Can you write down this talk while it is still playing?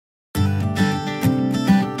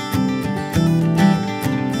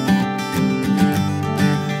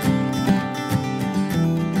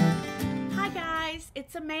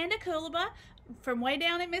Koonlaba from way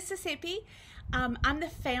down in Mississippi. I'm the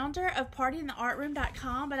founder of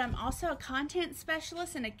partyintheartroom.com, but I'm also a content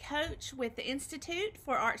specialist and a coach with the Institute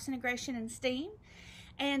for Arts Integration and STEAM.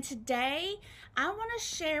 And today I want to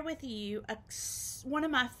share with you one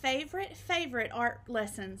of my favorite art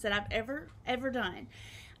lessons that I've ever done.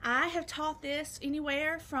 I have taught this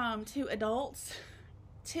anywhere from to adults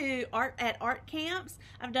to art camps.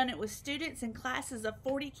 I've done it with students in classes of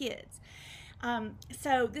 40 kids.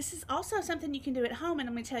 So this is also something you can do at home, and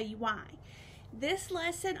I'm going to tell you why. This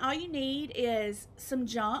lesson, all you need is some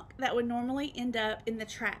junk that would normally end up in the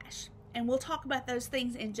trash. And we'll talk about those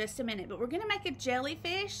things in just a minute. But we're going to make a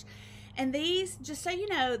jellyfish. And these, just so you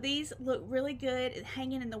know, these look really good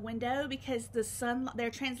hanging in the window because they're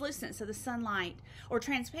translucent, so the sunlight, or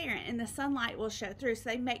transparent, and the sunlight will show through. So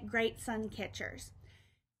they make great sun catchers.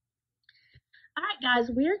 All right, guys,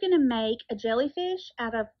 we're going to make a jellyfish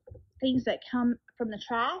out of things that come from the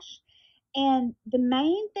trash. And the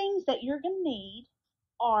main things that you're going to need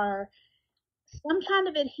are some kind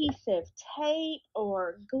of adhesive, tape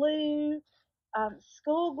or glue.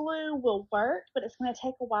 School glue will work, but it's going to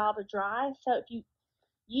take a while to dry. So if you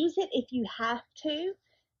use it, if you have to,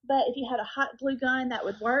 but if you had a hot glue gun, that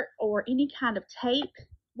would work, or any kind of tape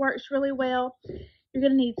works really well. You're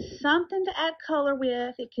going to need something to add color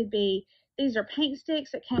with. It could be, these are paint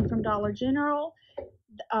sticks that came from Dollar General.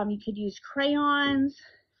 You could use crayons.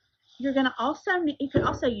 You could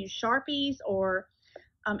also use Sharpies or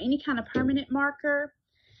any kind of permanent marker.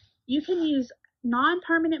 You can use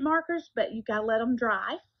non-permanent markers, but you gotta let them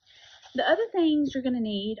dry. The other things you're gonna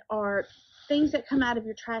need are things that come out of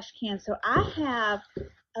your trash can. So I have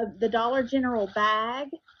the Dollar General bag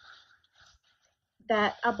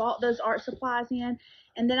that I bought those art supplies in,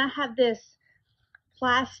 and then I have this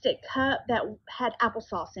plastic cup that had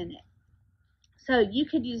applesauce in it. So you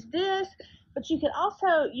could use this, but you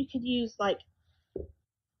could use like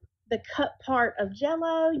the cup part of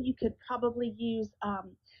Jello. You could probably use,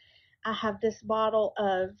 I have this bottle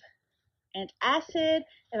of antacid,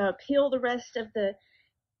 and I'll peel the rest of the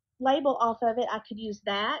label off of it. I could use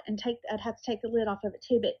that, and I'd have to take the lid off of it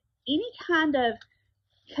too, but any kind of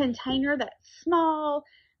container that's small,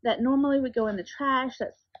 that normally would go in the trash,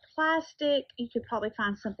 that's plastic. You could probably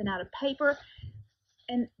find something out of paper,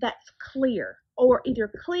 and that's clear, or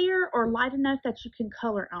either clear or light enough that you can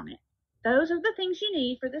color on it. Those are the things you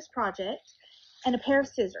need for this project, and a pair of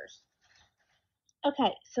scissors.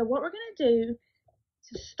 Okay, so what we're going to do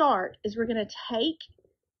to start is we're going to take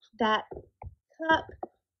that cup,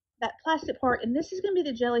 that plastic part, and this is going to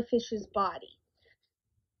be the jellyfish's body.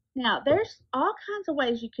 Now, there's all kinds of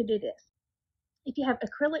ways you could do this. If you have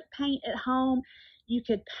acrylic paint at home, you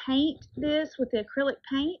could paint this with the acrylic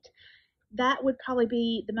paint. That would probably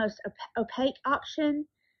be the most opaque option.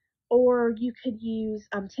 Or you could use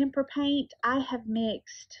tempera paint. I have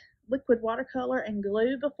mixed liquid watercolor and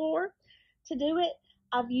glue before to do it.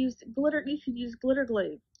 I've used glitter. You could use glitter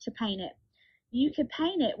glue to paint it. You could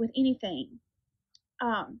paint it with anything.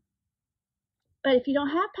 But if you don't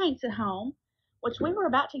have paints at home, which we were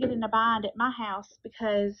about to get in a bind at my house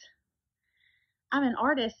because I'm an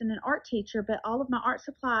artist and an art teacher, but all of my art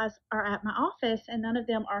supplies are at my office and none of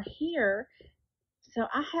them are here. So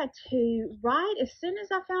I had to, as soon as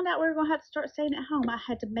I found out we were going to have to start staying at home, I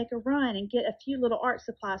had to make a run and get a few little art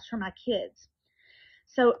supplies for my kids.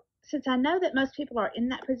 So since I know that most people are in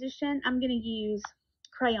that position, I'm going to use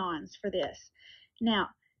crayons for this. Now,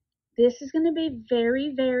 this is going to be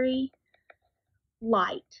very, very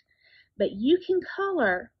light, but you can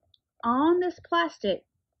color on this plastic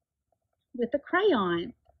with a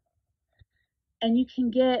crayon, and you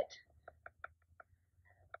can get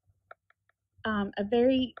a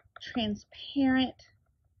very transparent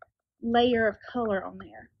layer of color on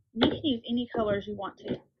there. You can use any colors you want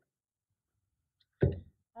to.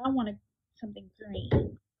 I wanted something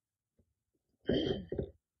green.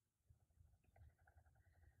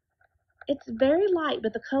 It's very light,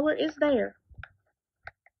 but the color is there.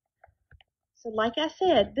 So like I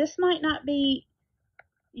said, this might not be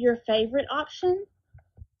your favorite option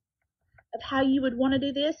of how you would want to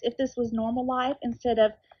do this if this was normal life instead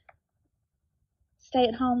of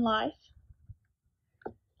stay-at-home life,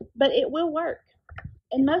 but it will work.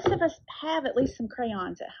 And most of us have at least some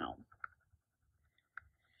crayons at home.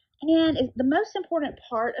 And the most important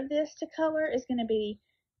part of this to color is going to be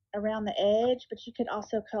around the edge, but you could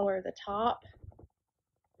also color the top.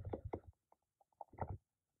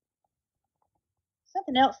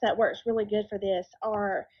 Something else that works really good for this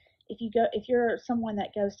are if you're someone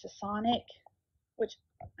that goes to Sonic, which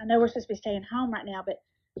I know we're supposed to be staying home right now, but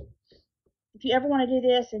if you ever want to do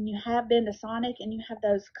this and you have been to Sonic and you have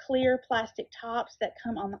those clear plastic tops that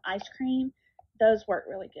come on the ice cream, those work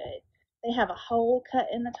really good. They have a hole cut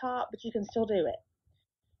in the top, but you can still do it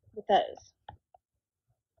with those.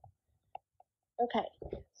 Okay,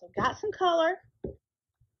 so got some color.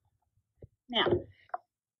 Now,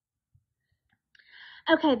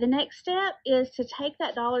 okay, the next step is to take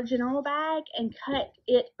that Dollar General bag and cut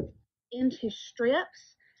it into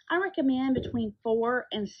strips. I recommend between 4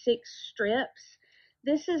 and 6 strips.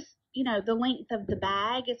 This is, you know, the length of the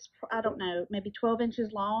bag. It's, I don't know, maybe 12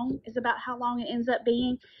 inches long is about how long it ends up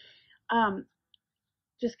being.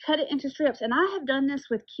 Just cut it into strips. And I have done this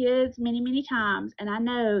with kids many times, and I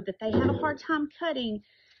know that they have a hard time cutting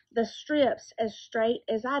the strips as straight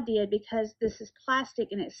as I did because this is plastic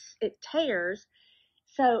and it tears.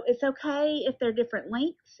 So it's okay if they're different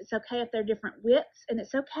lengths. It's okay if they're different widths, and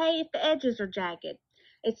it's okay if the edges are jagged.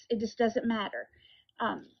 It just doesn't matter.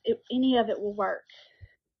 Any of it will work.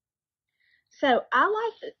 So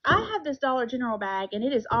I have this Dollar General bag, and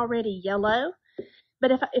it is already yellow.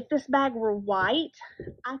 But if this bag were white,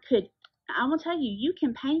 I'm gonna tell you, you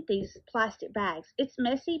can paint these plastic bags. It's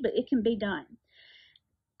messy, but it can be done.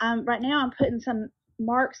 Right now I'm putting some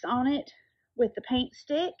marks on it with the paint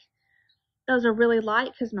stick. Those are really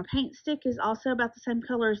light because my paint stick is also about the same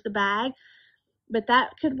color as the bag, but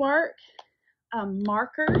that could work.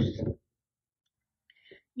 Markers.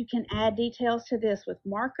 You can add details to this with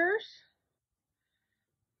markers.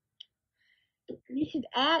 You could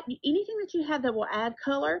add anything that you have that will add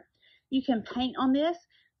color. You can paint on this.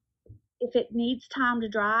 If it needs time to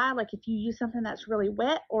dry, like if you use something that's really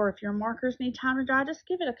wet, or if your markers need time to dry, just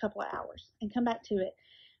give it a couple of hours and come back to it.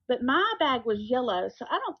 But my bag was yellow, so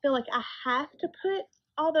I don't feel like I have to put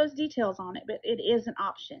all those details on it, but it is an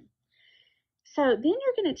option. So then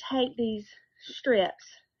you're going to take these strips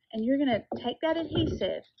and you're going to take that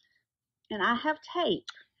adhesive, and I have tape,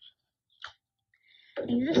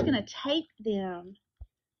 and you're just going to tape them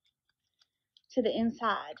to the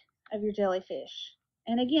inside of your jellyfish.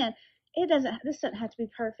 And again, this doesn't have to be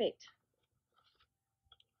perfect.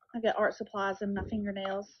 I've got art supplies in my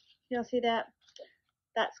fingernails. Y'all see that?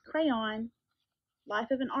 That's crayon,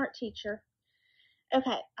 Life of an Art Teacher.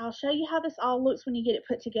 Okay, I'll show you how this all looks when you get it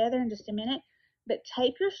put together in just a minute. But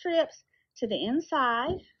tape your strips to the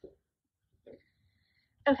inside.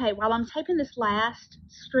 Okay, while I'm taping this last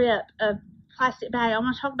strip of plastic bag, I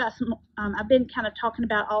want to talk about some, I've been kind of talking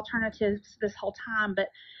about alternatives this whole time, but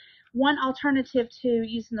one alternative to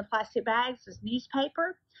using the plastic bags is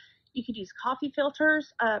newspaper. You could use coffee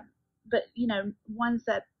filters, but you know, ones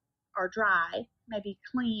that are dry, maybe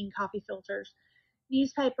clean coffee filters.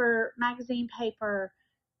 Newspaper, magazine paper,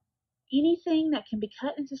 anything that can be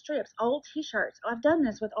cut into strips. Old t-shirts. I've done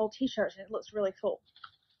this with old t-shirts and it looks really cool.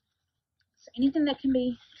 So anything that can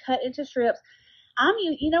be cut into strips.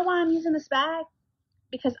 You know why I'm using this bag?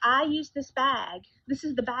 Because I use this bag. This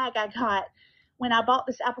is the bag I got when I bought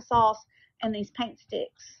this applesauce and these paint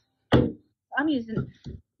sticks. I'm using,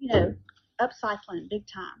 you know, upcycling big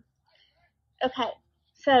time. Okay,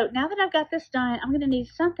 so now that I've got this done, I'm going to need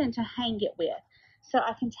something to hang it with. So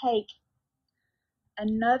I can take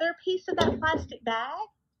another piece of that plastic bag,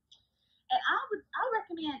 and I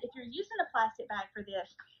recommend, if you're using a plastic bag for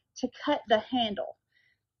this, to cut the handle.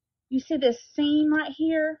 You see this seam right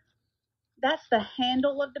here? That's the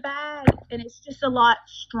handle of the bag, and it's just a lot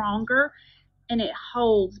stronger and it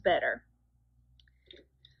holds better.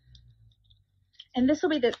 And this will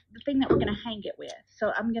be the thing that we're going to hang it with.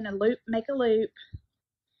 So I'm going to make a loop,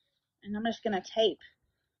 and I'm just going to tape.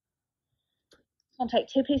 I'm going to take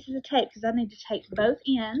 2 pieces of tape because I need to tape both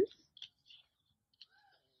ends.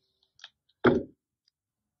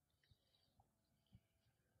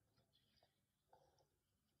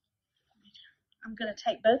 I'm going to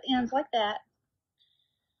tape both ends like that.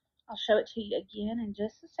 I'll show it to you again in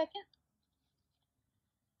just a second.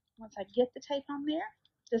 Once I get the tape on there,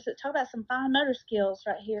 just talk about some fine motor skills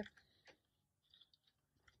right here.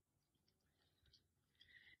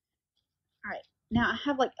 All right, now I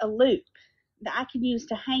have like a loop that I can use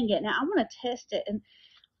to hang it. Now I want to test it, and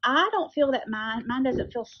I don't feel that mine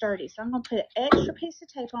doesn't feel sturdy, so I'm going to put an extra piece of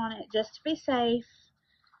tape on it just to be safe.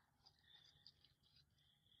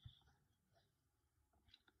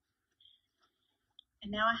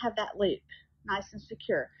 And now I have that loop nice and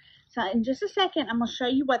secure. So in just a second, I'm going to show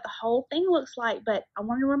you what the whole thing looks like, but I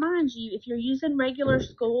want to remind you, if you're using regular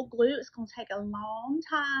school glue, it's going to take a long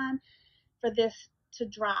time for this to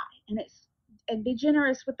dry, and be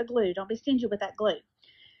generous with the glue. Don't be stingy with that glue,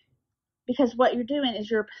 because what you're doing is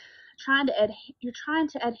you're trying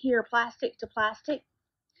to adhere plastic to plastic.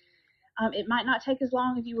 It might not take as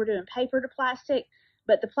long if you were doing paper to plastic,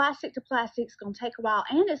 But the plastic to plastic is going to take a while,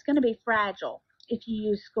 and it's going to be fragile if you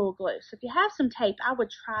use school glue. So if you have some tape, I would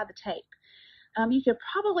try the tape. You could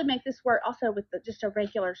probably make this work also with just a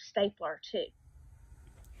regular stapler too.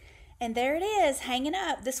 And there it is, hanging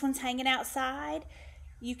up. This one's hanging outside.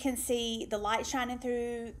 You can see the light shining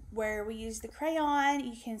through where we use the crayon.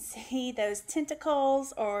 You can see those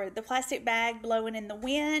tentacles or the plastic bag blowing in the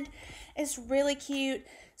wind. It's really cute.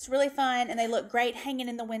 It's really fun, and they look great hanging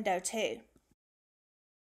in the window too.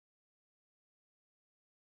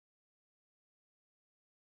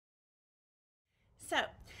 So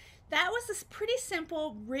that was this pretty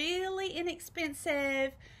simple, really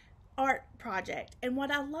inexpensive art project. And what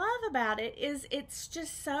I love about it is it's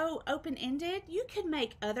just so open-ended. You can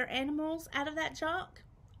make other animals out of that junk.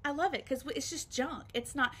 I love it because it's just junk.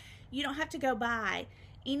 It's not, you don't have to go buy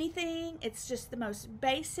anything. It's just the most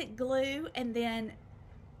basic glue and then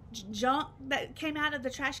junk that came out of the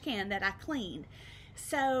trash can that I cleaned.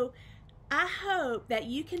 So I hope that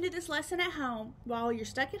you can do this lesson at home while you're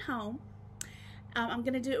stuck at home. I'm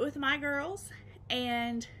going to do it with my girls,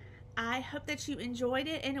 and I hope that you enjoyed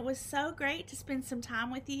it, and it was so great to spend some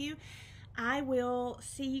time with you. I will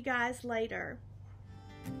see you guys later.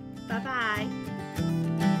 Bye-bye.